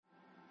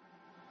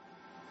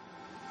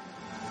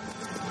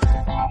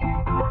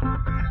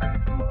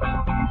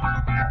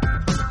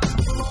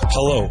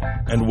Hello,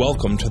 and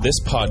welcome to this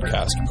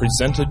podcast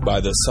presented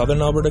by the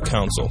Southern Alberta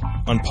Council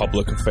on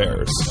Public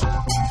Affairs.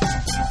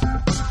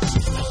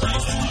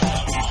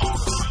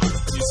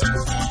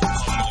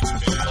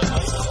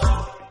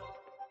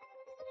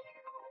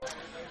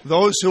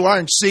 Those who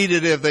aren't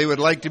seated, if they would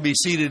like to be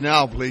seated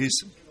now,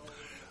 please.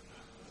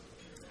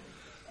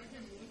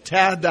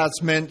 Tad,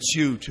 that's meant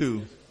you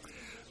too.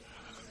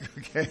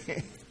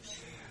 Okay.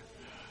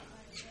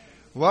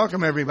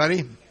 Welcome,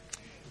 everybody,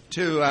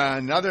 to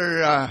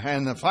another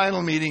and the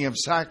final meeting of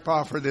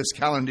SACPA for this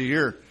calendar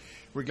year.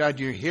 We're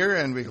glad you're here,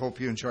 and we hope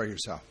you enjoy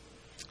yourself.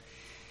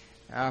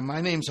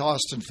 My name's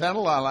Austin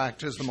Fennell. I'll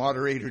act as the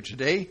moderator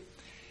today.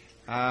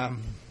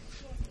 And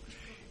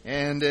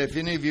if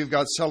any of you have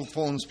got cell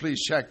phones,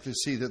 please check to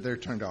see that they're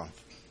turned off.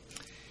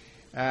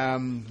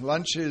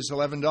 Lunch is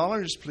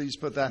 $11. Please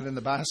put that in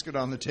the basket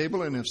on the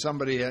table, and if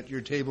somebody at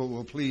your table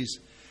will please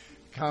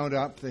count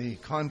up the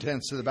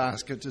contents of the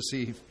basket to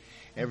see if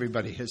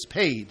everybody has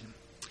paid.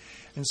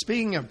 And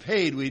speaking of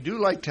paid, we do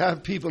like to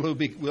have people who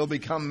will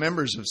become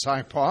members of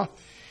SACPA,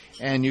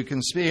 and you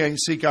can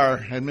seek our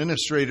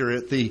administrator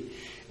at the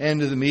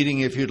end of the meeting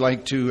if you'd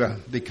like to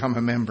become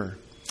a member.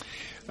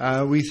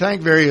 We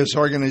thank various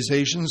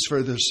organizations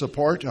for the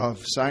support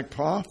of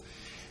SACPA,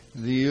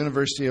 the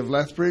University of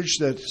Lethbridge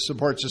that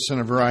supports us in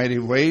a variety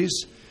of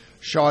ways,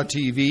 Shaw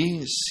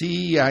TV,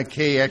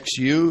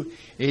 CKXU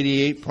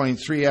 88.3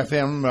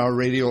 FM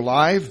Radio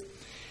Live,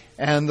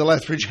 and the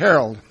Lethbridge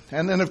Herald.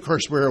 And then, of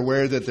course, we're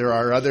aware that there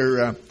are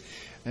other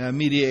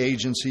media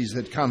agencies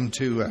that come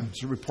to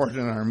report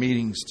on our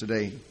meetings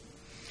today.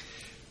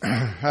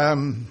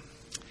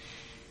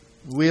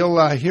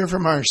 We'll hear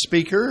from our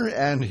speaker,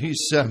 and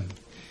he's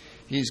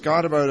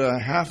got about a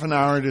half an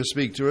hour to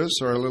speak to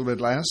us, or a little bit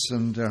less,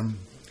 and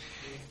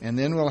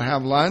then we'll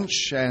have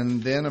lunch,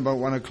 and then about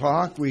 1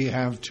 o'clock we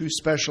have two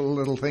special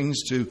little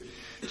things to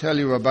tell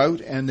you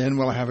about, and then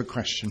we'll have a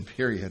question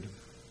period.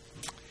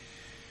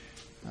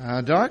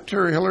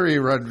 Dr. Hilary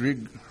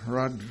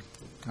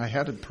I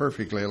had it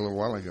perfectly a little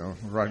while ago.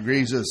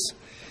 Rodriguez is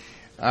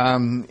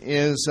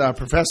a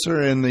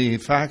professor in the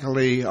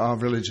Faculty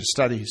of Religious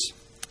Studies.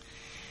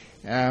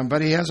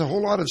 But he has a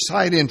whole lot of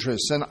side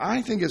interests, and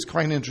I think it's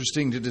quite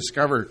interesting to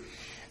discover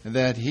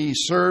that he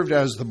served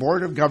as the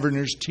Board of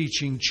Governors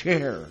teaching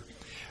chair.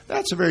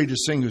 That's a very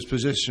distinguished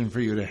position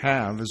for you to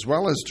have, as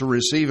well as to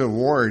receive an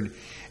award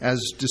as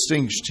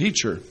distinguished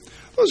teacher.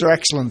 Those are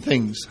excellent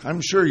things.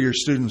 I'm sure your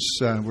students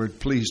were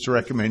pleased to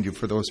recommend you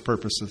for those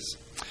purposes.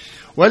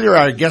 Well, you're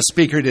our guest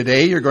speaker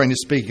today. You're going to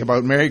speak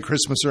about Merry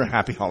Christmas or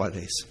Happy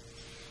Holidays.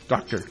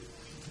 Doctor.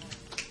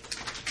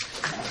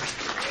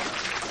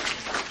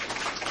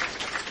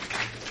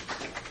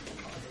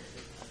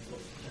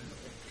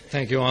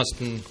 Thank you,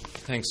 Austin.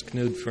 Thanks,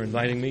 Knud, for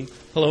inviting me.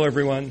 Hello,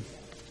 everyone.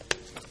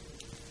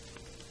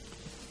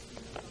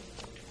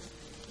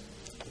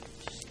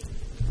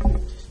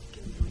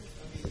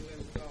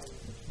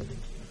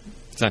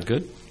 Is that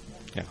good?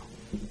 Yeah.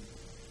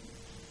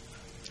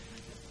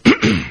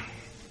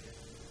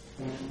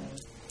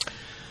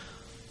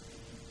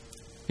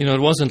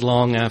 It wasn't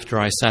long after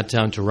I sat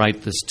down to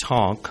write this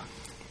talk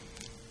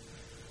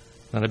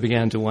that I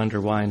began to wonder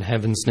why in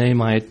heaven's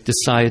name I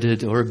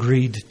decided or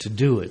agreed to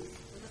do it.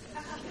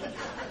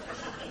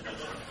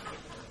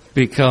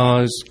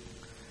 Because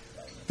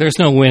there's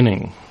no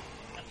winning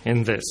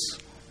in this,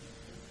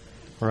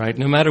 right?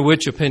 No matter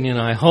which opinion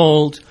I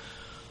hold,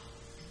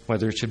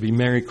 whether it should be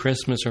Merry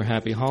Christmas or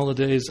Happy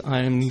Holidays,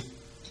 I'm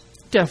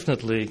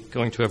definitely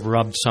going to have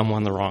rubbed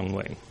someone the wrong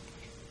way.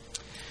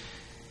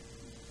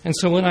 And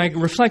so when I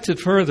reflected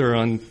further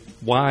on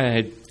why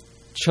I'd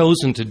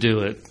chosen to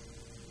do it,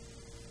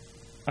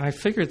 I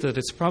figured that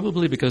it's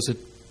probably because it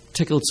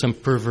tickled some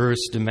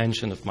perverse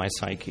dimension of my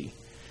psyche.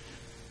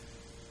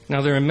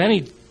 Now, there are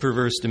many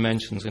perverse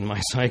dimensions in my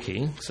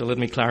psyche, so let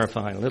me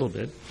clarify a little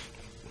bit.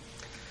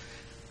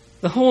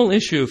 The whole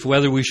issue of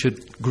whether we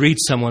should greet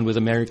someone with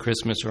a Merry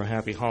Christmas or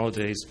Happy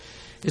Holidays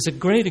is a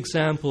great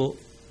example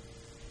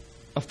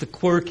of the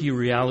quirky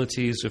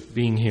realities of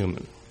being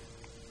human.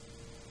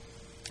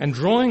 And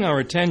drawing our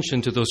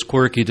attention to those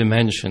quirky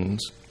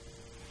dimensions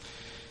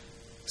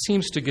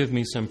seems to give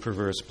me some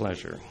perverse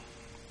pleasure.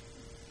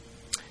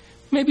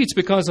 Maybe it's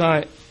because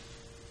I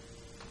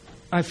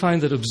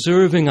find that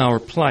observing our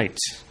plight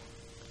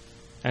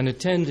and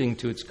attending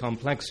to its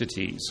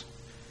complexities,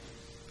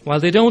 while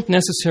they don't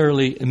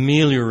necessarily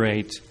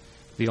ameliorate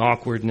the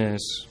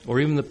awkwardness or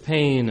even the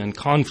pain and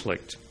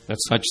conflict that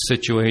such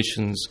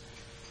situations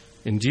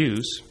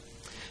induce,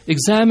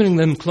 examining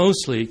them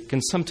closely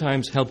can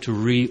sometimes help to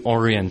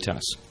reorient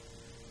us.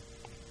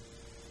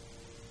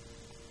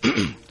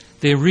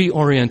 They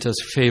reorient us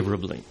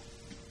favorably.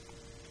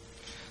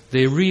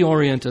 They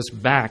reorient us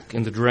back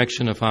in the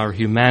direction of our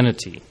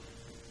humanity,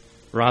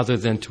 rather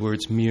than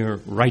towards mere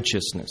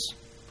righteousness.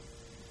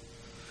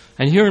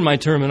 And here in my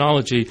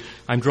terminology,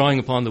 I'm drawing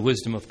upon the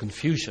wisdom of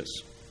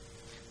Confucius,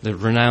 the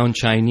renowned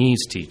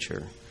Chinese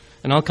teacher.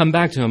 And I'll come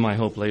back to him, I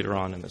hope, later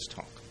on in this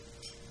talk.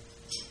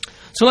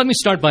 So let me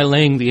start by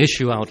laying the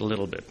issue out a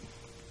little bit.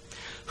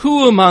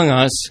 Who among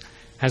us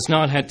has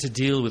not had to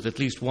deal with at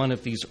least one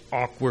of these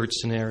awkward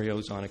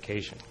scenarios on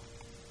occasion.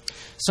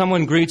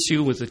 Someone greets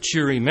you with a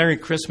cheery Merry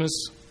Christmas,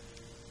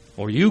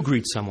 or you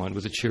greet someone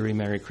with a cheery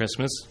Merry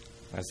Christmas.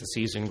 As the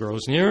season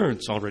grows near,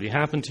 it's already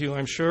happened to you,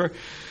 I'm sure,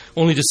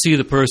 only to see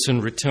the person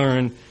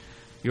return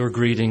your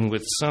greeting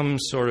with some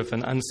sort of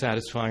an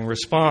unsatisfying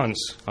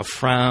response, a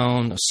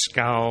frown, a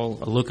scowl,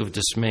 a look of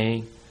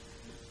dismay.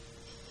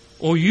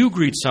 Or you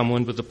greet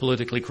someone with the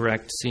politically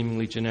correct,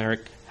 seemingly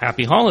generic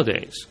Happy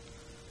Holidays,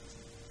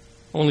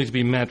 only to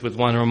be met with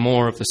one or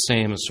more of the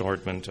same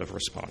assortment of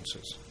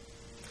responses.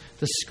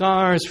 The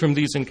scars from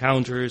these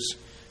encounters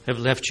have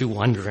left you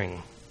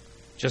wondering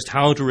just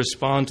how to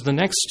respond to the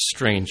next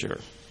stranger.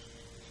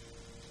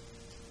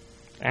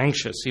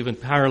 Anxious, even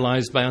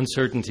paralyzed by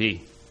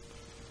uncertainty,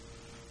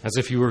 as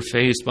if you were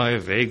faced by a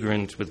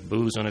vagrant with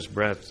booze on his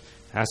breath,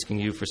 asking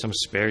you for some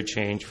spare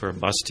change for a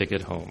bus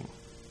ticket home.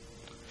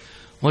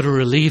 What a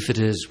relief it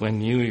is when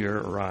New Year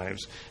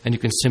arrives and you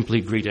can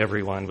simply greet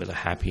everyone with a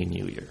Happy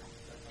New Year.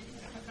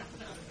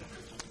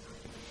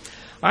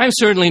 I'm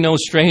certainly no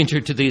stranger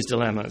to these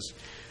dilemmas,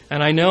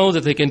 and I know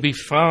that they can be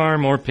far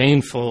more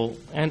painful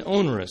and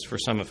onerous for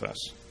some of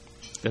us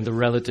than the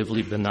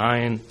relatively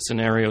benign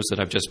scenarios that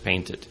I've just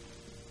painted,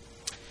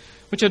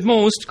 which at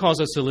most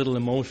cause us a little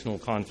emotional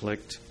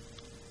conflict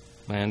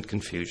and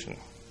confusion.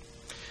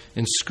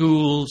 In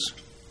schools,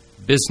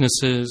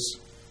 businesses,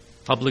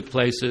 public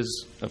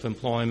places of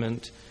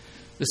employment,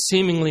 the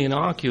seemingly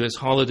innocuous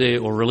holiday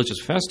or religious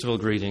festival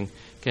greeting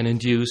can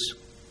induce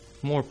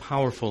more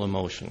powerful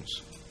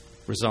emotions,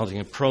 resulting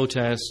in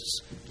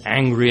protests,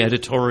 angry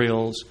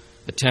editorials,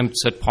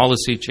 attempts at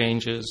policy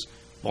changes,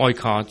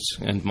 boycotts,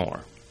 and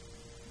more.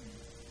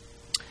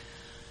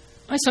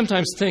 I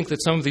sometimes think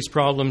that some of these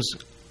problems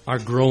are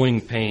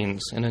growing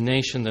pains in a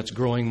nation that's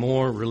growing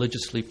more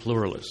religiously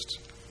pluralist,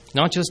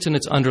 not just in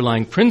its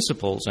underlying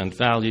principles and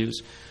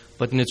values,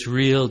 but in its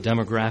real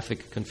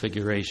demographic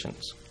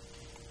configurations.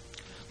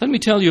 Let me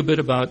tell you a bit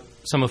about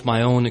some of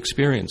my own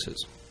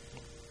experiences.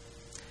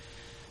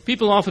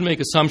 People often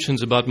make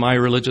assumptions about my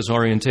religious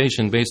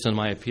orientation based on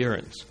my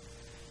appearance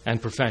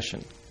and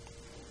profession.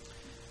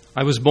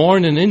 I was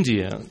born in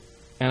India,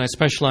 and I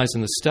specialize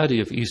in the study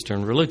of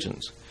Eastern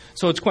religions.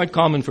 So it's quite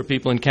common for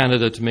people in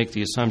Canada to make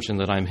the assumption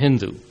that I'm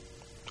Hindu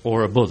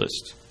or a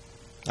Buddhist.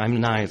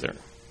 I'm neither.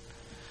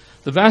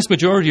 The vast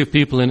majority of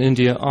people in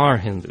India are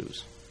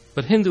Hindus,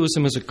 but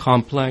Hinduism is a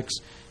complex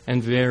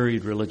and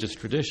varied religious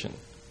tradition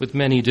with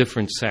many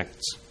different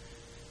sects.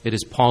 It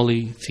is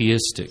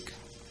polytheistic.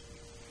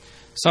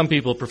 Some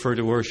people prefer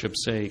to worship,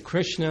 say,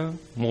 Krishna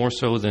more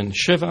so than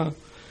Shiva,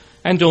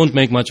 and don't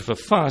make much of a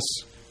fuss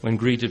when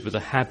greeted with a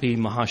happy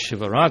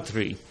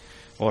Mahashivaratri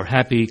or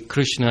happy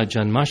Krishna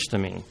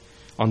Janmashtami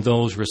on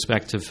those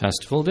respective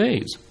festival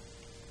days.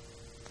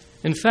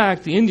 In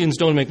fact, the Indians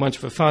don't make much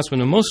of a fuss when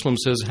a Muslim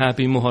says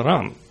happy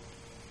Muharram,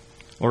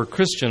 or a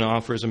Christian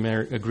offers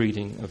a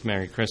greeting of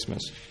Merry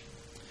Christmas.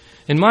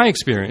 In my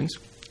experience,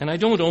 and I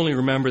don't only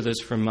remember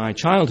this from my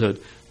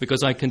childhood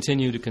because I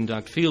continue to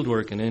conduct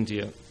fieldwork in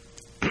India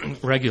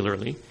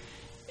regularly,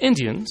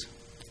 Indians,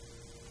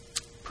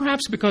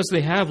 perhaps because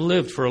they have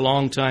lived for a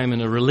long time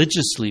in a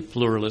religiously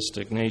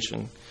pluralistic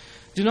nation,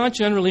 do not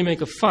generally make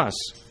a fuss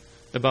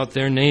about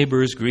their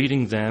neighbors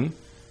greeting them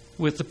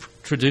with the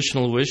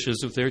traditional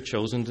wishes of their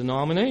chosen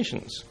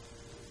denominations.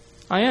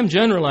 I am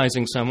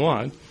generalizing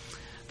somewhat,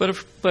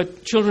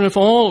 but children of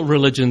all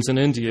religions in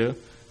India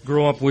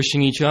grow up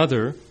wishing each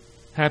other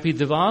Happy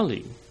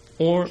Diwali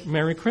or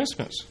Merry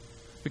Christmas,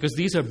 because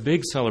these are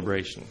big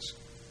celebrations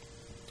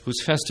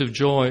whose festive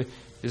joy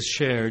is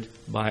shared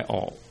by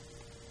all.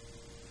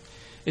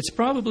 It's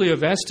probably a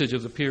vestige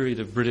of the period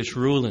of British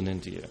rule in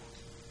India.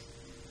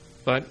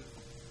 But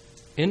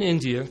in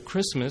India,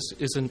 Christmas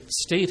is a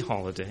state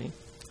holiday,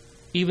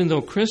 even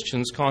though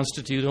Christians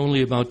constitute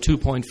only about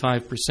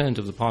 2.5%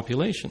 of the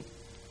population.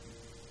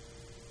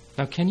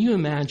 Now, can you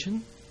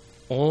imagine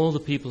all the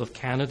people of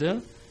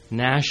Canada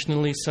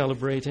nationally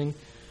celebrating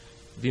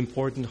the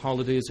important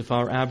holidays of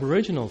our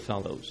Aboriginal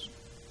fellows,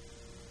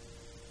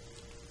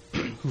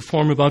 who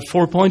form about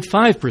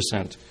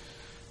 4.5%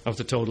 of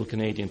the total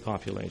Canadian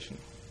population?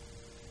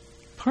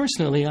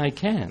 Personally, I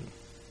can.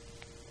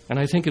 And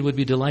I think it would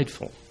be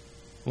delightful.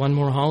 One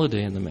more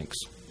holiday in the mix.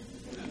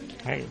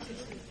 Hey,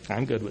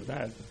 I'm good with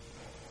that.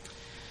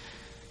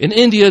 In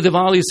India,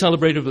 Diwali is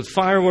celebrated with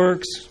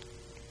fireworks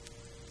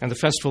and the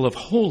festival of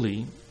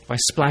Holi by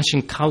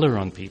splashing color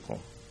on people.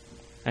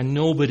 And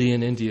nobody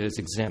in India is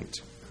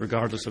exempt,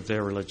 regardless of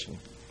their religion.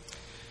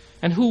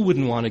 And who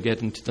wouldn't want to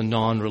get into the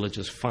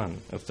non-religious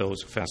fun of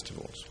those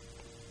festivals?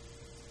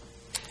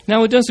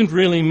 Now, it doesn't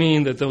really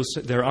mean that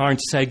there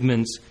aren't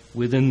segments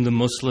within the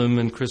Muslim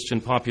and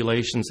Christian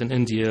populations in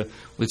India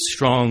with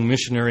strong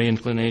missionary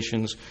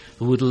inclinations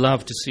who would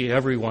love to see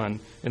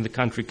everyone in the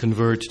country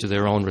convert to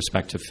their own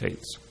respective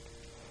faiths.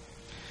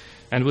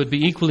 And would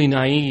be equally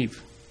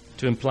naive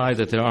to imply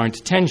that there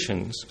aren't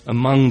tensions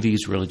among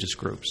these religious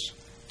groups,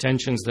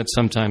 tensions that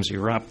sometimes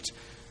erupt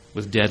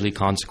with deadly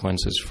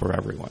consequences for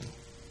everyone.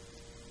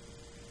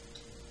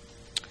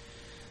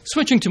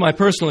 Switching to my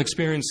personal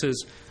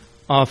experiences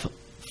of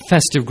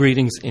festive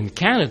greetings in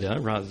Canada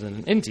rather than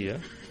in India,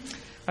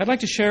 I'd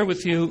like to share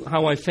with you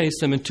how I face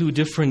them in two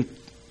different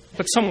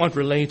but somewhat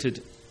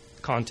related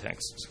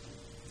contexts.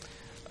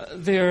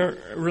 They're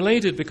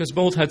related because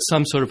both had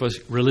some sort of a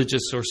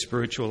religious or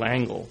spiritual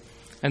angle,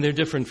 and they're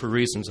different for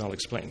reasons I'll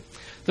explain.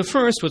 The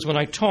first was when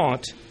I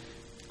taught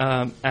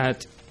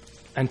at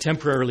and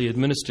temporarily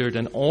administered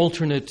an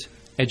alternate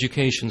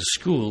education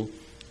school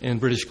in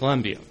British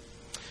Columbia.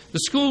 The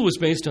school was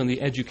based on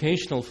the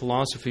educational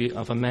philosophy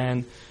of a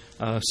man,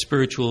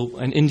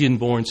 an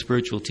Indian-born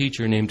spiritual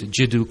teacher named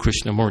Jiddu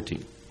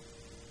Krishnamurti.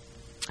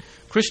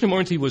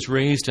 Krishnamurti was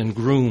raised and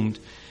groomed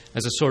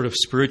as a sort of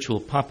spiritual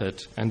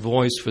puppet and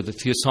voice for the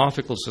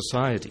Theosophical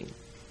Society,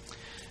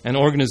 an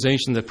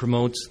organization that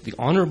promotes the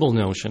honorable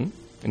notion,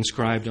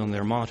 inscribed on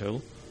their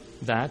motto,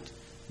 that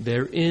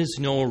there is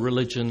no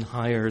religion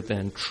higher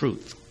than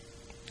truth.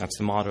 That's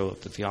the motto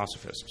of the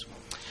Theosophists.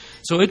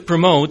 So it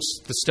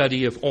promotes the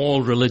study of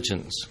all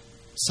religions,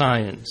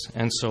 science,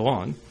 and so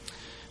on,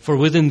 for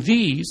within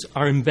these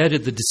are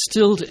embedded the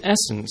distilled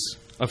essence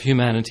of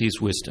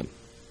humanity's wisdom.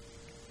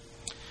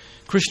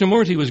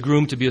 Krishnamurti was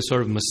groomed to be a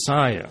sort of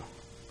messiah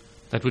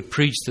that would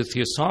preach the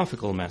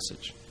theosophical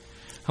message.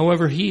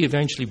 However, he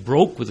eventually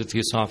broke with the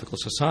Theosophical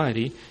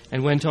Society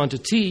and went on to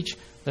teach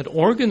that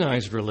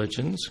organized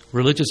religions,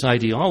 religious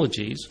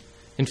ideologies,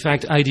 in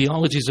fact,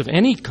 ideologies of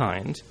any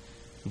kind,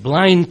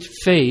 blind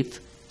faith,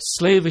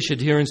 slavish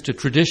adherence to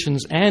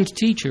traditions and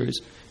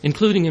teachers,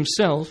 including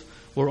himself,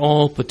 were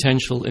all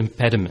potential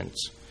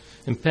impediments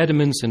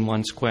in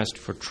one's quest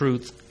for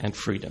truth and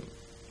freedom.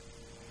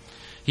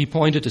 He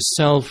pointed to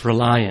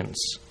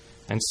self-reliance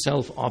and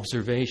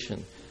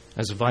self-observation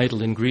as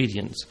vital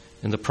ingredients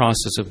in the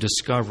process of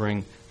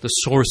discovering the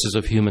sources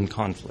of human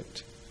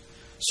conflict.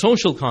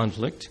 Social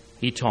conflict,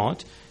 he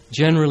taught,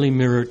 generally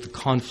mirrored the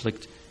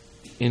conflict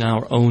in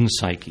our own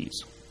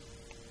psyches.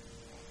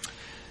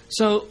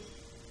 So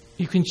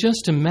you can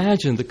just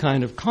imagine the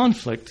kind of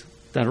conflict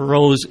that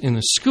arose in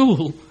a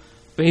school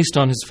based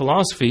on his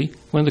philosophy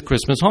when the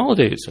Christmas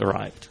holidays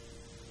arrived.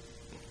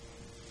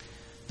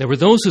 There were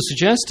those who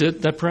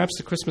suggested that perhaps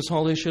the Christmas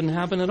holidays shouldn't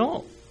happen at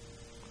all.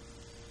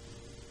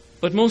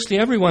 But mostly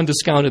everyone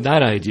discounted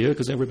that idea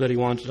because everybody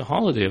wanted a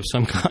holiday of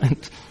some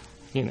kind,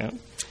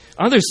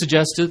 Others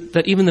suggested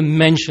that even the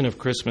mention of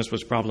Christmas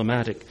was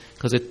problematic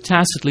because it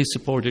tacitly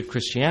supported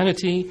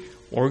Christianity,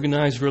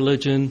 organized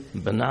religion,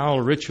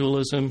 banal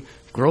ritualism,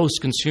 gross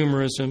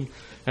consumerism,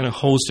 and a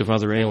host of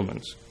other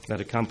ailments that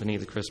accompany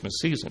the Christmas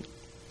season.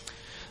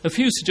 A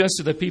few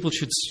suggested that people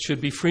should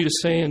be free to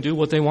say and do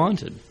what they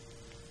wanted,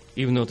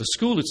 even though the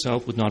school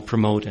itself would not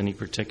promote any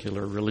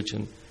particular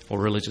religion or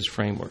religious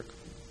framework.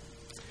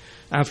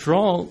 After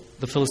all,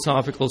 the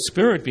philosophical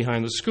spirit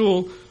behind the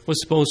school was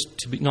supposed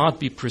to not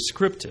be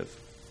prescriptive,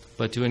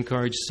 but to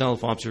encourage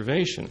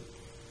self-observation,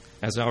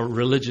 as our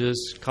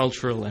religious,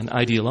 cultural, and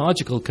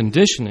ideological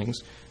conditionings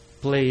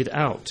played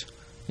out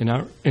in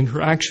our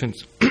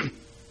interactions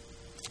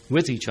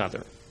with each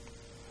other.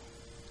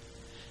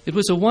 It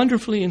was a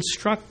wonderfully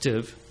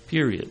instructive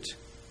period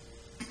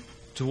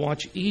to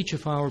watch each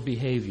of our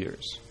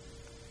behaviors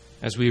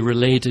as we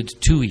related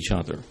to each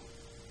other.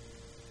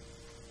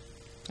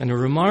 And a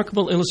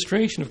remarkable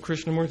illustration of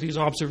Krishnamurti's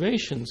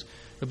observations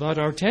about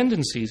our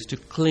tendencies to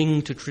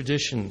cling to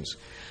traditions,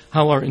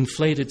 how our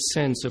inflated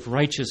sense of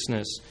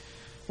righteousness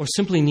or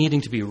simply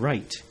needing to be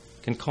right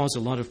can cause a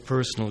lot of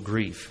personal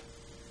grief,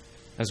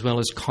 as well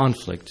as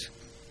conflict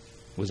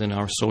within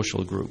our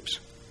social groups.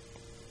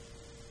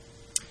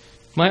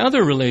 My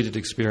other related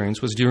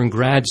experience was during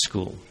grad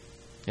school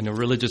in a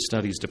religious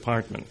studies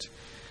department,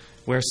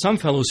 where some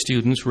fellow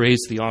students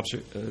raised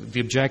the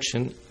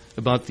objection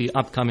about the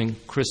upcoming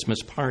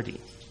Christmas party.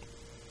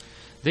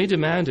 They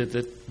demanded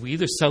that we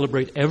either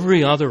celebrate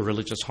every other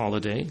religious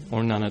holiday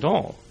or none at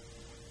all.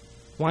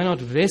 Why not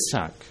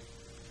Vesak,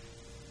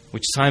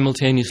 which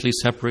simultaneously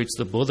separates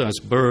the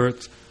Buddha's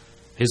birth,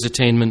 his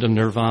attainment of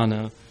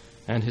nirvana,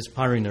 and his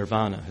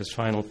parinirvana, his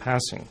final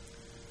passing?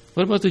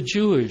 What about the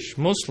Jewish,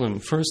 Muslim,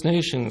 First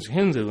Nations,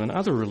 Hindu, and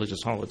other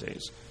religious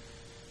holidays?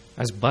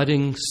 As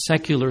budding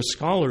secular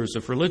scholars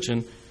of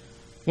religion,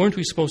 weren't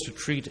we supposed to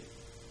treat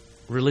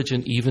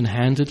religion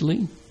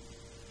even-handedly,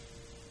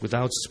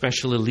 without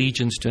special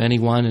allegiance to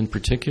anyone in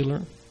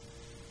particular?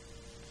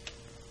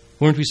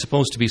 Weren't we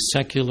supposed to be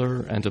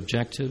secular and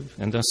objective,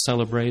 and thus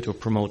celebrate or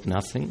promote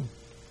nothing?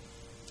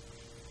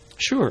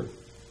 Sure,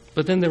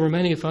 but then there were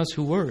many of us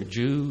who were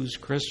Jews,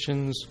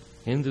 Christians,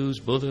 Hindus,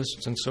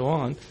 Buddhists, and so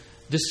on,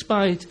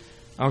 despite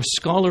our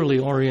scholarly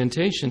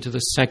orientation to the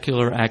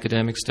secular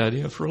academic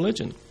study of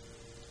religion.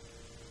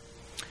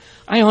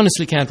 I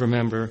honestly can't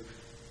remember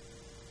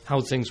how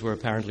things were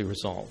apparently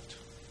resolved.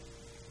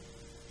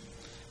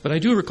 But I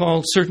do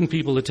recall certain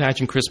people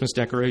attaching Christmas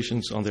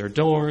decorations on their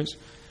doors,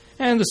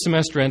 and the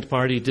semester-end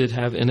party did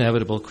have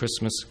inevitable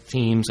Christmas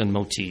themes and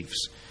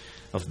motifs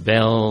of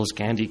bells,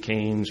 candy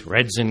canes,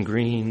 reds and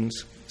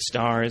greens,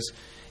 stars,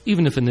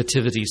 even if a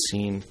nativity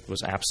scene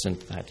was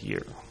absent that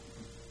year.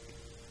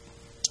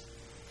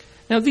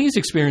 Now, these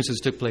experiences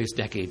took place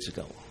decades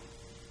ago,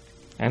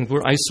 and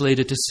were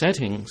isolated to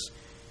settings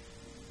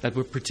that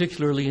were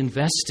particularly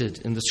invested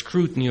in the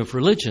scrutiny of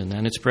religion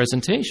and its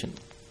presentation.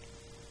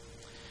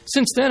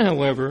 Since then,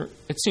 however,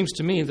 it seems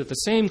to me that the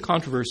same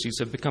controversies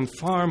have become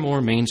far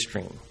more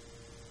mainstream.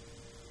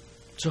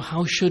 So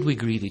how should we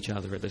greet each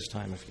other at this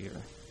time of year?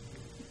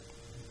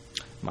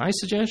 My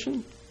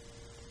suggestion?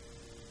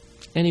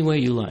 Any way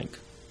you like.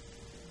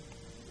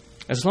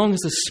 As long as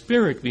the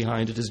spirit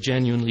behind it is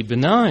genuinely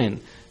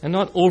benign and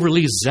not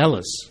overly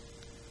zealous.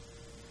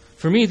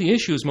 For me, the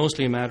issue is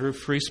mostly a matter of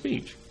free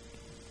speech.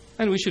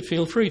 And we should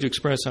feel free to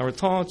express our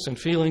thoughts and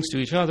feelings to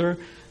each other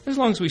as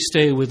long as we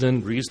stay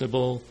within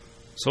reasonable,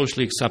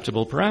 socially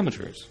acceptable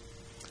parameters.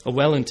 A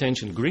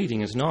well-intentioned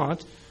greeting is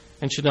not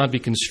and should not be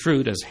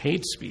construed as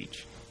hate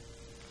speech.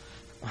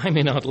 I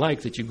may not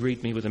like that you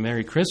greet me with a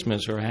Merry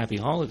Christmas or a Happy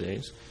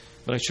Holidays,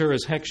 but I sure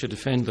as heck should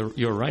defend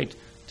your right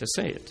to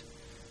say it,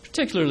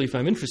 particularly if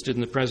I'm interested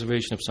in the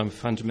preservation of some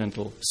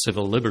fundamental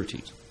civil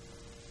liberties.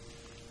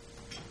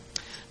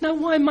 Now,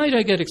 why might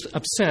I get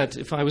upset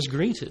if I was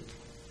greeted?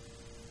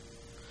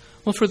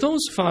 Well, for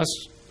those of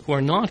us who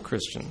are not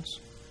Christians,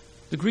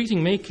 the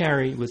greeting may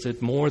carry with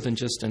it more than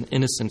just an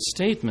innocent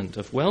statement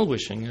of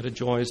well-wishing at a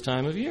joyous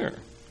time of year.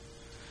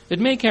 It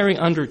may carry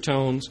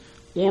undertones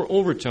or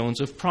overtones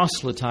of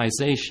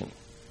proselytization.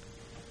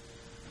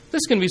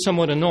 This can be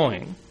somewhat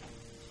annoying,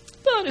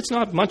 but it's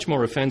not much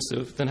more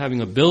offensive than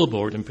having a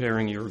billboard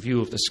impairing your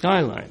view of the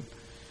skyline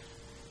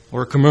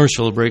or a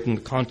commercial breaking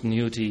the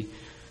continuity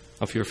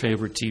of your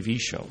favorite TV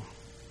show.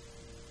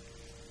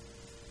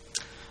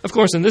 Of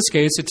course, in this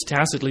case, it's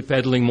tacitly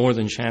peddling more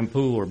than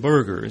shampoo or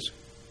burgers,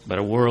 but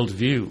a world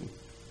view,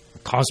 a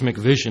cosmic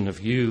vision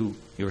of you,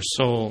 your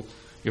soul,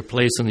 your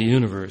place in the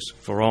universe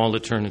for all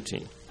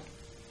eternity.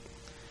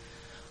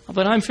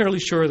 But I'm fairly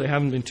sure there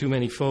haven't been too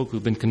many folk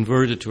who've been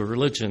converted to a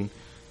religion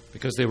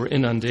because they were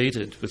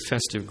inundated with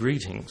festive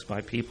greetings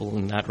by people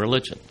in that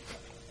religion.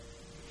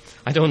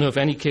 I don't know of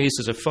any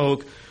cases of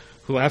folk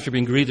who, after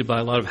being greeted by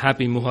a lot of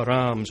happy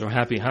Muharrams or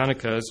happy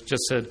Hanukkahs,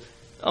 just said,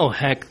 "Oh,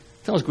 heck,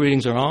 those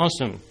greetings are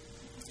awesome.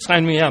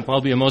 Sign me up,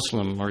 I'll be a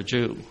Muslim or a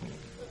Jew."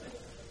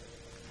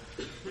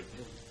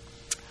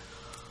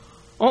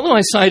 Although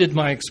I cited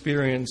my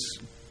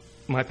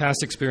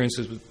past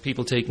experiences with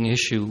people taking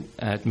issue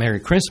at Merry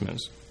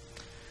Christmas,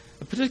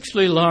 a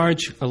particularly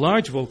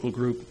large vocal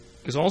group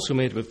is also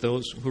made up of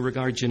those who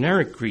regard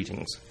generic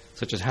greetings,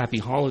 such as Happy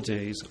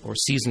Holidays or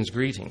Season's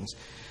greetings,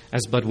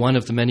 as but one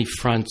of the many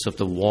fronts of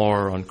the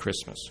war on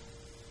Christmas.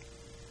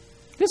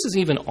 This is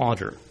even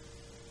odder,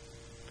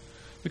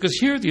 because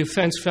here the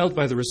offense felt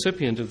by the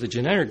recipient of the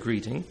generic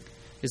greeting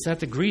is that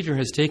the greeter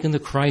has taken the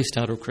Christ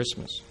out of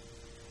Christmas,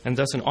 and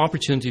thus an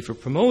opportunity for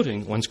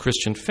promoting one's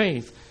Christian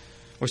faith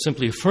or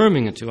simply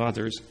affirming it to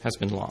others has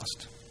been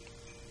lost.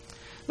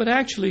 But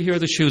actually here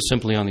the shoe's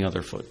simply on the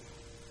other foot,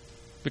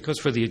 because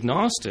for the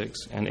agnostics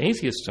and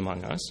atheists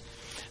among us,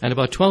 and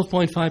about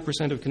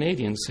 12.5% of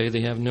Canadians say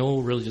they have no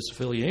religious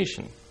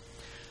affiliation,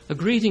 a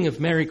greeting of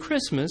Merry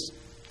Christmas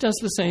does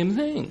the same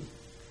thing.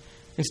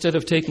 Instead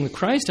of taking the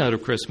Christ out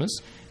of Christmas,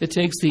 it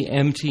takes the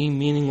empty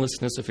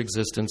meaninglessness of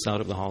existence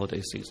out of the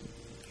holiday season.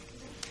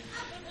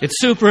 It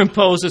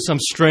superimposes some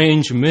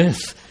strange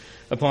myth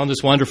upon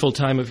this wonderful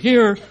time of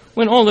year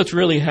when all that's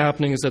really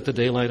happening is that the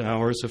daylight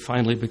hours are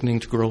finally beginning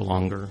to grow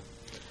longer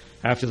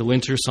after the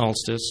winter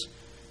solstice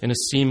in a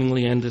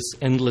seemingly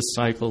endless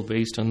cycle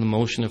based on the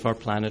motion of our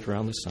planet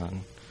around the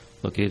sun,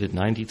 located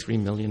 93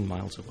 million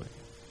miles away,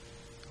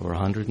 or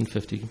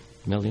 150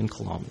 million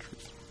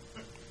kilometers.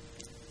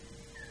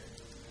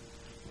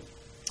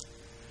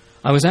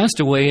 I was asked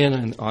to weigh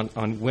in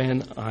on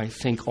when I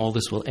think all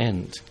this will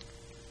end.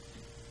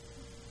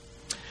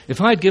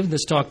 If I had given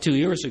this talk 2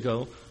 years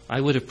ago, I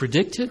would have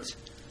predicted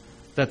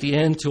that the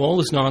end to all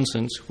this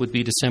nonsense would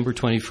be December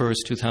 21st,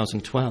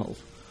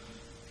 2012,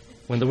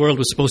 when the world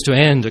was supposed to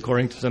end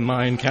according to the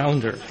Mayan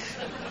calendar.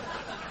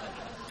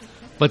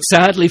 But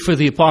sadly for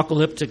the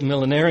apocalyptic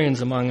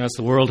millenarians among us,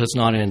 the world has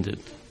not ended,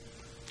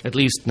 at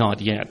least not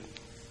yet,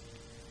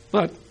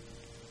 but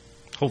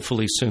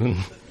hopefully soon.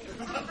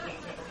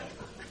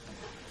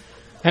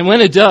 And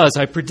when it does,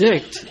 I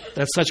predict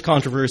that such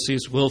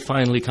controversies will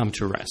finally come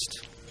to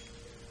rest.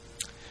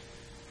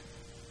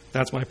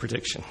 That's my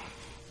prediction.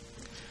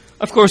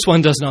 Of course,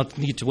 one does not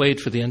need to wait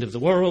for the end of the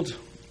world,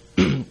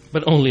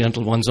 but only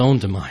until one's own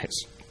demise.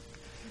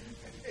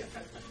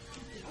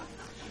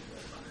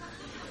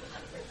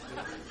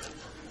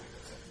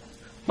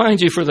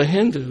 Mind you, for the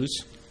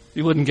Hindus,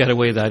 you wouldn't get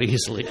away that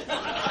easily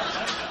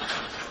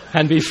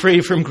and be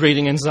free from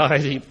greeting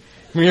anxiety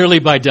merely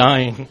by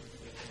dying,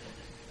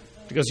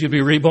 because you'd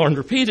be reborn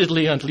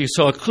repeatedly until you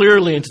saw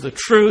clearly into the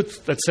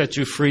truth that set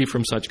you free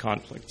from such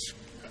conflicts.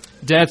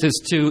 Death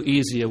is too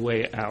easy a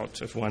way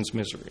out of one's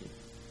misery.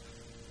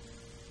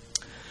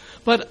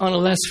 But on a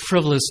less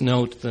frivolous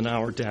note than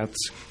our deaths,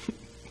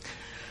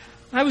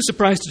 I was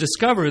surprised to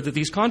discover that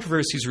these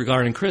controversies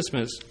regarding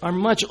Christmas are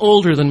much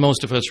older than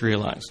most of us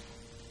realize.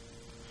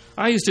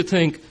 I used to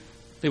think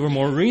they were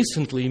more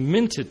recently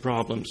minted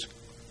problems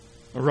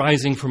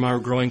arising from our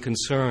growing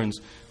concerns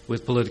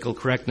with political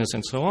correctness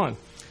and so on.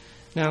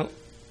 Now,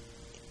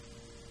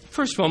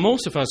 first of all,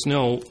 most of us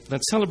know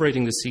that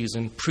celebrating the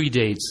season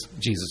predates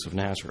Jesus of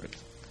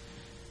Nazareth,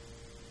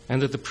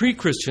 and that the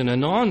pre-Christian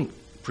and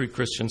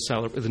non-Christian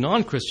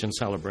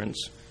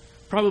celebrants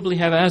probably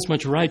have as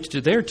much right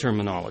to their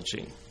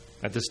terminology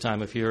at this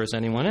time of year as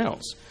anyone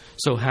else.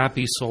 So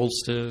happy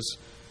solstice,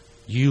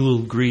 Yule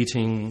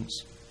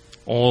greetings,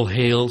 all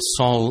hail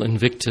Sol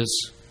Invictus.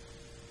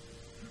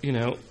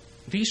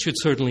 These should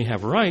certainly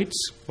have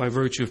rights by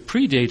virtue of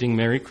predating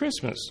Merry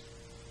Christmas.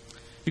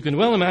 You can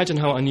well imagine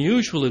how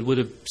unusual it would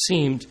have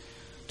seemed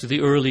to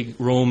the early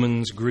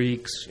Romans,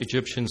 Greeks,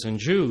 Egyptians, and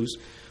Jews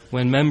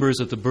when members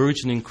of the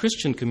burgeoning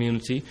Christian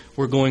community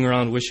were going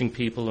around wishing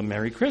people a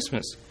Merry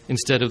Christmas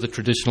instead of the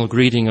traditional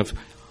greeting of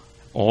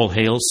All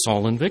hail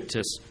Sol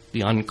Invictus,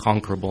 the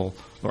unconquerable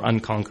or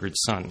unconquered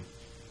sun.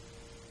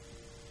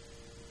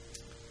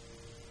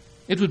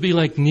 It would be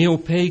like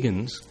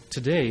neo-pagans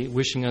today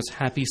wishing us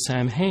Happy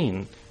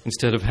Samhain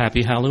instead of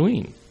Happy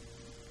Halloween.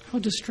 How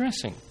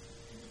distressing.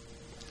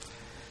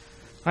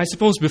 I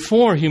suppose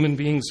before human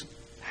beings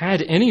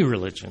had any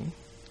religion,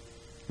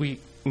 we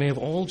may have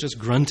all just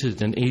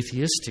grunted an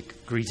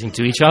atheistic greeting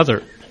to each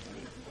other.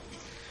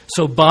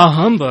 So bah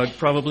humbug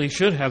probably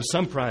should have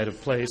some pride of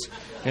place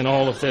in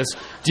all of this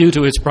due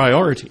to its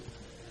priority.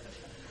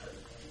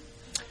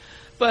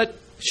 But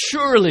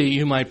surely,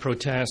 you might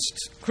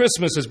protest,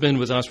 Christmas has been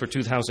with us for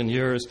 2,000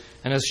 years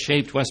and has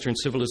shaped Western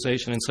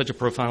civilization in such a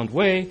profound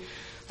way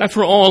that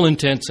for all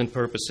intents and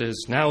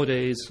purposes,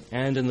 nowadays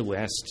and in the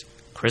West,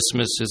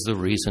 Christmas is the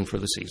reason for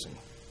the season.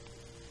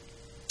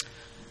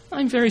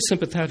 I'm very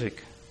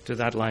sympathetic to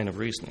that line of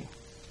reasoning.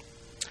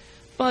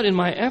 But in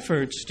my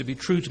efforts to be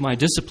true to my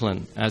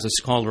discipline as a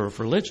scholar of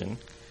religion,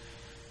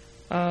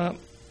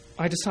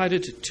 I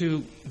decided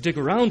to dig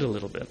around a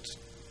little bit.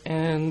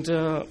 And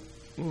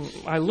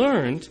I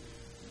learned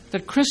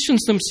that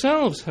Christians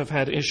themselves have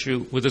had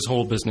issue with this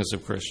whole business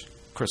of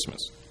Christmas.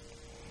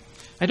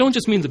 I don't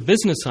just mean the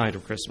business side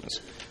of Christmas,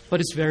 but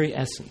its very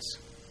essence.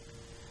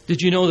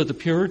 Did you know that the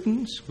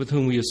Puritans, with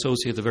whom we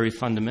associate the very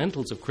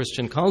fundamentals of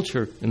Christian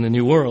culture in the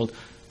New World,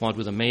 what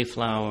with a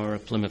Mayflower, a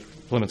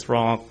Plymouth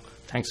Rock,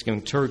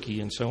 Thanksgiving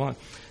turkey, and so on,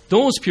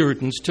 those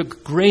Puritans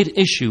took great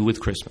issue with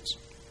Christmas.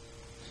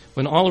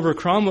 When Oliver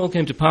Cromwell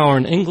came to power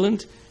in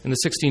England in the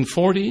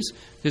 1640s,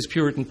 his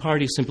Puritan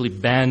party simply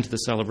banned the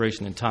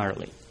celebration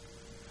entirely,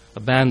 a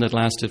ban that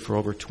lasted for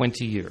over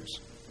 20 years.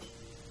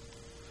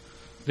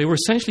 They were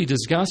essentially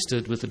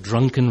disgusted with the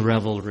drunken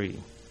revelry,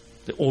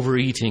 the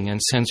overeating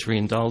and sensory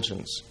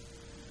indulgence,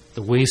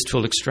 the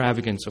wasteful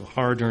extravagance of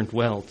hard-earned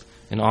wealth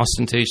and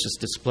ostentatious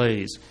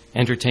displays,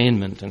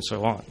 entertainment, and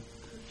so on.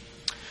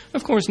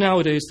 Of course,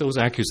 nowadays, those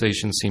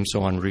accusations seem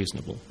so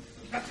unreasonable.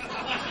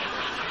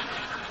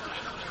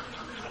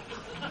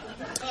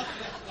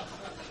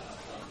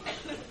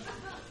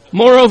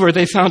 Moreover,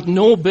 they found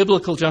no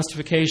biblical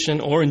justification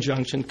or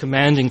injunction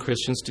commanding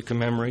Christians to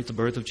commemorate the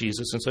birth of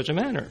Jesus in such a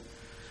manner.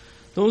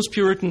 Those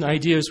Puritan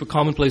ideas were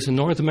commonplace in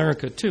North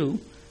America, too,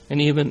 and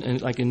even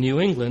in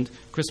New England,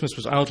 Christmas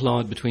was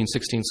outlawed between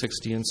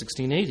 1660 and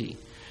 1680.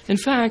 In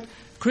fact,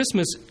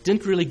 Christmas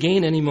didn't really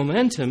gain any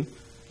momentum,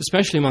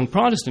 especially among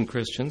Protestant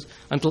Christians,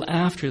 until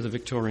after the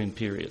Victorian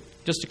period,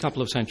 just a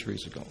couple of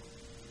centuries ago.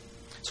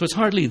 So it's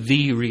hardly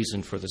the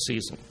reason for the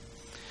season.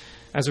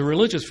 As a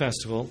religious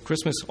festival,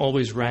 Christmas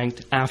always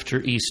ranked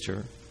after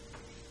Easter,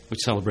 which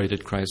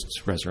celebrated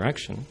Christ's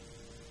resurrection,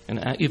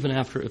 and even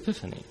after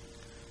Epiphany,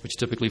 which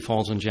typically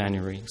falls on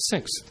January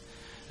 6th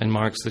and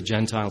marks the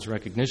Gentiles'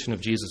 recognition of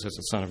Jesus as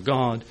the Son of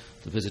God,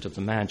 the visit of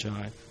the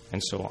Magi,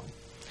 and so on.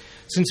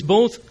 Since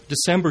both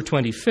December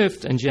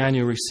 25th and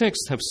January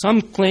 6th have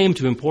some claim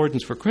to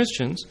importance for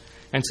Christians,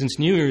 and since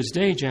New Year's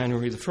Day,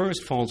 January the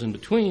 1st, falls in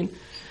between,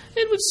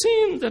 it would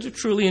seem that a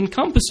truly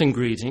encompassing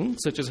greeting,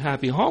 such as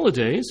Happy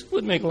Holidays,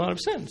 would make a lot of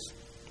sense.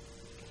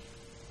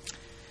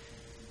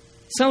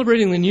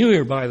 Celebrating the New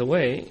Year, by the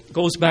way,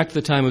 goes back to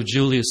the time of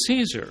Julius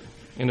Caesar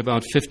in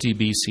about 50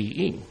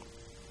 BCE.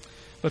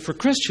 But for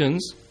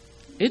Christians,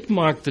 it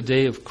marked the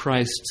day of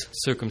Christ's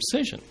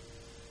circumcision.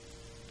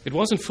 It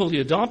wasn't fully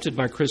adopted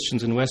by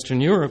Christians in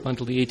Western Europe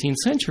until the 18th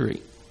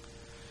century,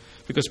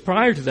 because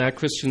prior to that,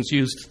 Christians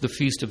used the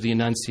Feast of the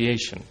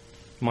Annunciation,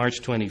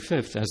 March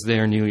 25th, as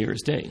their New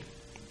Year's Day.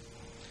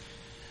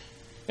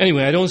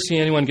 Anyway, I don't see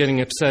anyone getting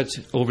upset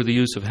over the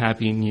use of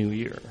Happy New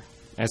Year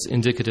as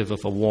indicative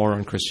of a war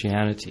on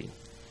Christianity,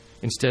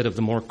 instead of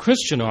the more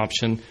Christian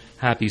option,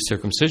 Happy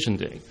Circumcision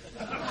Day.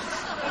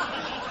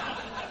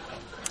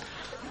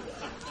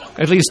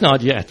 At least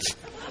not yet.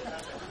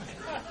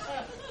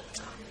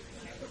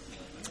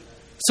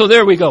 So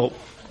there we go.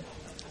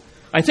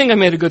 I think I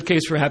made a good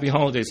case for Happy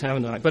Holidays,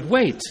 haven't I? But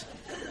wait.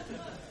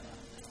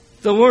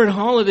 The word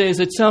holiday is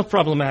itself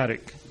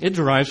problematic. It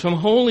derives from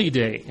holy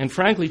day. And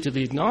frankly, to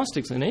the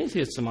agnostics and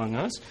atheists among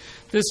us,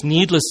 this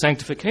needless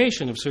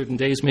sanctification of certain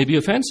days may be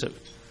offensive.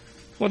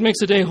 What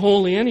makes a day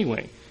holy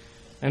anyway?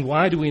 And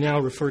why do we now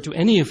refer to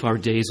any of our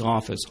days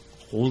off as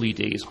holy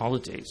days,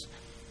 holidays?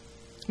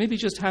 Maybe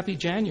just Happy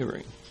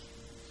January.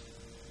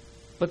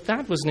 But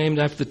that was named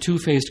after the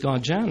two-faced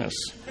god Janus.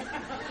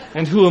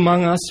 And who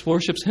among us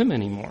worships him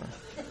anymore?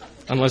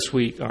 Unless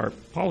we are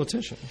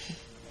politicians.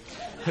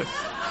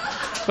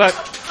 But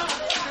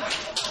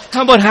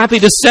how about Happy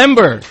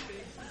December?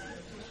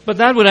 But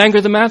that would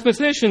anger the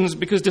mathematicians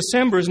because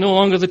December is no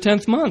longer the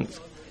 10th month.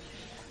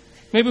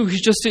 Maybe we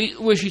should just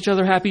wish each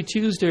other Happy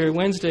Tuesday, or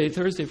Wednesday,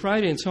 Thursday,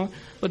 Friday, and so on.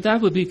 But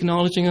that would be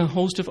acknowledging a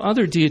host of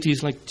other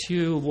deities like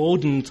Tu,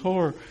 Woden,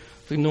 Thor,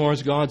 the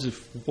Norse gods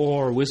of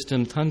war,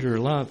 wisdom, thunder,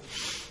 love.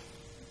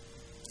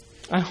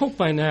 I hope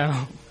by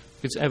now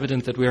it's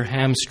evident that we are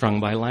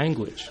hamstrung by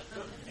language,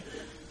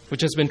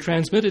 which has been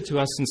transmitted to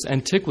us since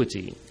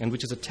antiquity, and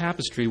which is a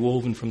tapestry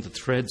woven from the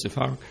threads of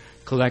our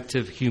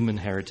collective human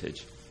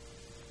heritage.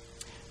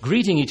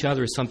 Greeting each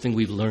other is something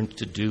we've learned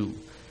to do,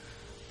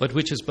 but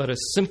which is but a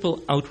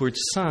simple outward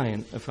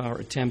sign of our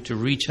attempt to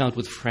reach out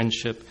with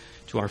friendship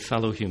to our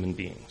fellow human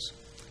beings.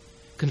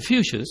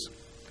 Confucius,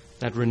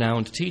 that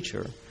renowned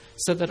teacher,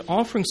 said that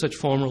offering such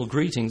formal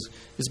greetings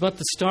is but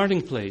the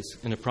starting place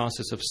in a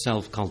process of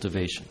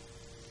self-cultivation,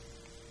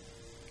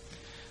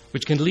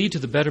 which can lead to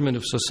the betterment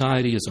of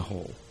society as a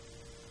whole.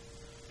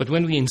 But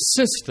when we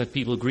insist that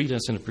people greet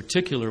us in a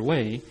particular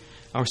way,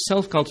 our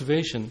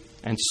self-cultivation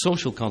and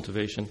social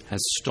cultivation has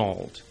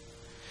stalled.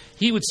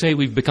 He would say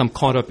we've become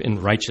caught up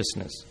in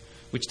righteousness,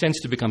 which tends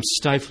to become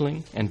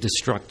stifling and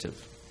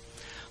destructive.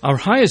 Our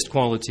highest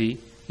quality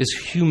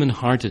is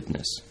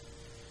human-heartedness,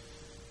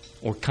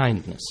 or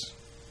kindness,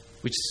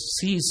 which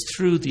sees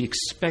through the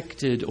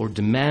expected or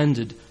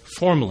demanded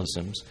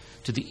formalisms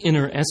to the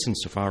inner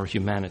essence of our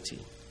humanity.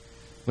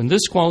 When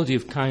this quality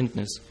of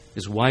kindness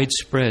is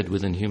widespread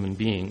within human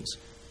beings,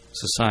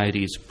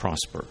 societies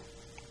prosper.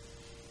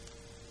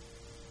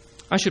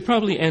 I should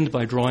probably end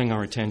by drawing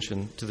our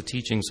attention to the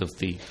teachings of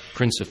the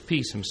Prince of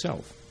Peace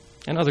himself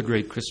and other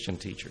great Christian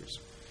teachers.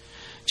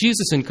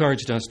 Jesus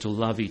encouraged us to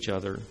love each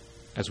other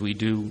as we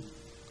do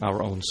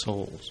our own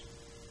souls,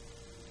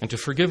 and to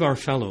forgive our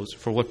fellows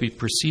for what we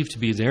perceive to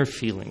be their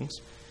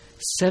feelings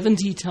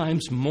 70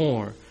 times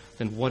more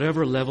than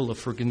whatever level of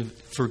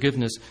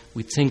forgiveness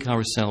we think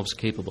ourselves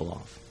capable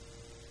of.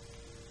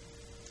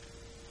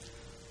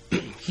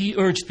 He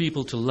urged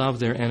people to love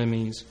their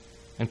enemies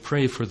and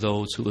pray for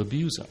those who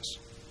abuse us.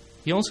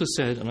 He also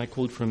said, and I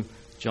quote from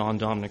John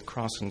Dominic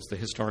Crossan's The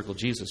Historical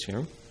Jesus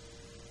here,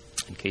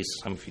 in case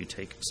some of you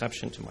take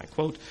exception to my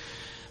quote,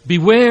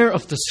 "Beware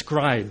of the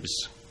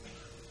scribes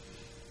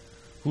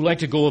who like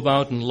to go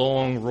about in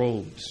long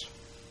robes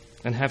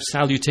and have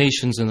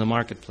salutations in the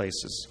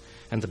marketplaces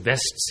and the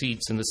best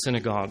seats in the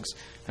synagogues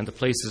and the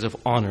places of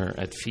honor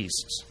at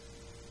feasts."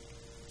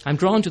 I'm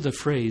drawn to the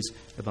phrase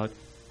about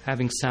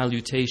having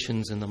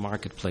salutations in the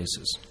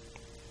marketplaces,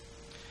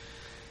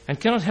 and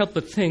cannot help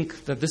but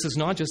think that this is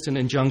not just an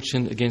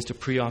injunction against a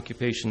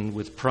preoccupation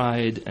with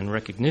pride and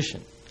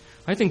recognition.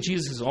 I think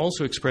Jesus is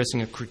also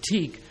expressing a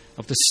critique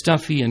of the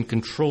stuffy and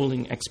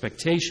controlling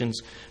expectations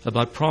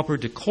about proper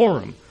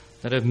decorum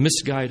that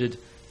misguided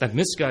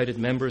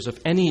members of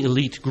any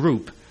elite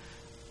group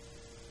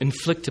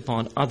inflict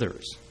upon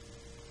others.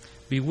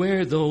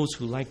 Beware those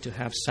who like to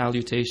have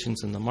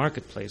salutations in the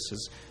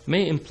marketplaces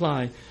may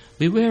imply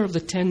beware of the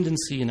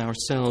tendency in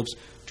ourselves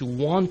to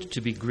want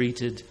to be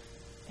greeted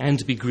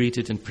and be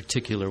greeted in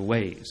particular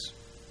ways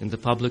in the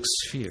public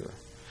sphere,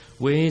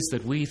 ways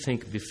that we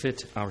think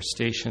befit our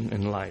station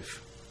in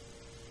life.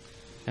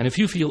 And if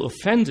you feel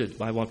offended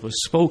by what was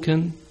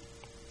spoken,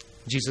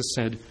 Jesus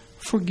said,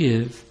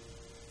 "Forgive,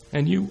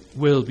 and you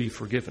will be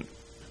forgiven."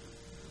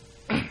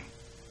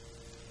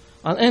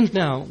 I'll end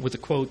now with a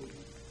quote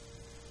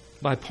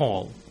by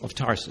Paul of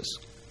Tarsus.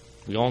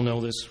 We all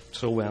know this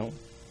so well.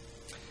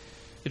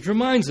 It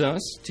reminds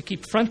us to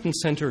keep front and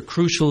center a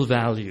crucial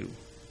value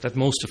that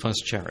most of us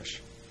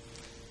cherish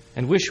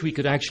and wish we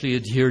could actually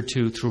adhere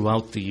to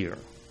throughout the year,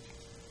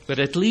 but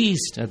at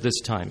least at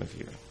this time of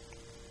year.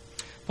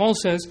 Paul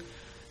says,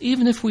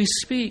 even if we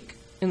speak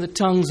in the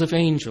tongues of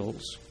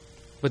angels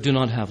but do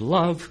not have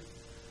love,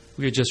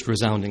 we are just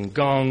resounding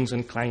gongs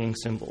and clanging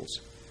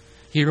cymbals.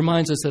 He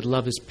reminds us that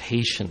love is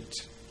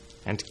patient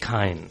and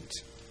kind.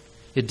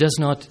 It does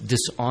not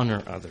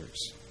dishonor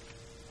others.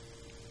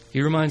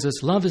 He reminds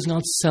us love is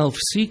not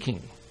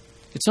self-seeking.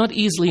 It's not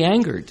easily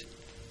angered.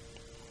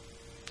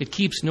 It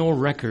keeps no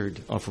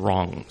record of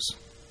wrongs.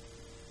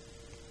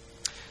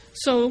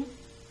 So,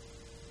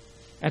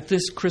 as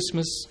this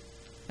Christmas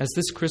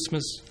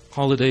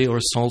holiday or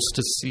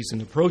solstice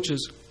season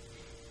approaches,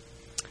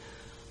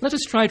 let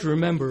us try to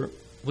remember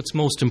what's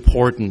most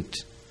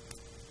important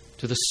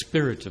to the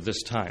spirit of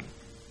this time.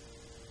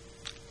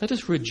 Let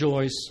us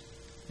rejoice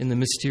in the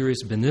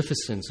mysterious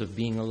beneficence of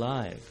being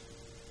alive,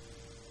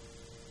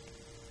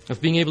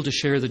 of being able to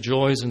share the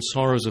joys and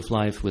sorrows of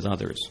life with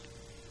others,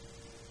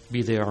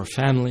 be they our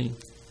family,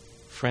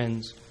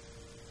 friends,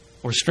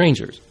 or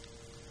strangers,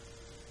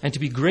 and to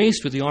be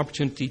graced with the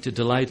opportunity to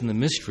delight in the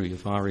mystery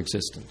of our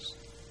existence.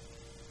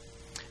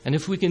 And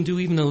if we can do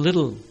even a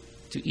little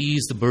to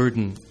ease the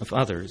burden of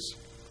others,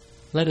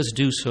 let us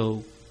do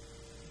so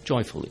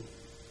joyfully.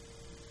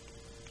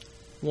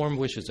 Warm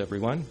wishes,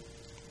 everyone,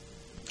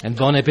 and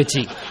bon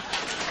appétit.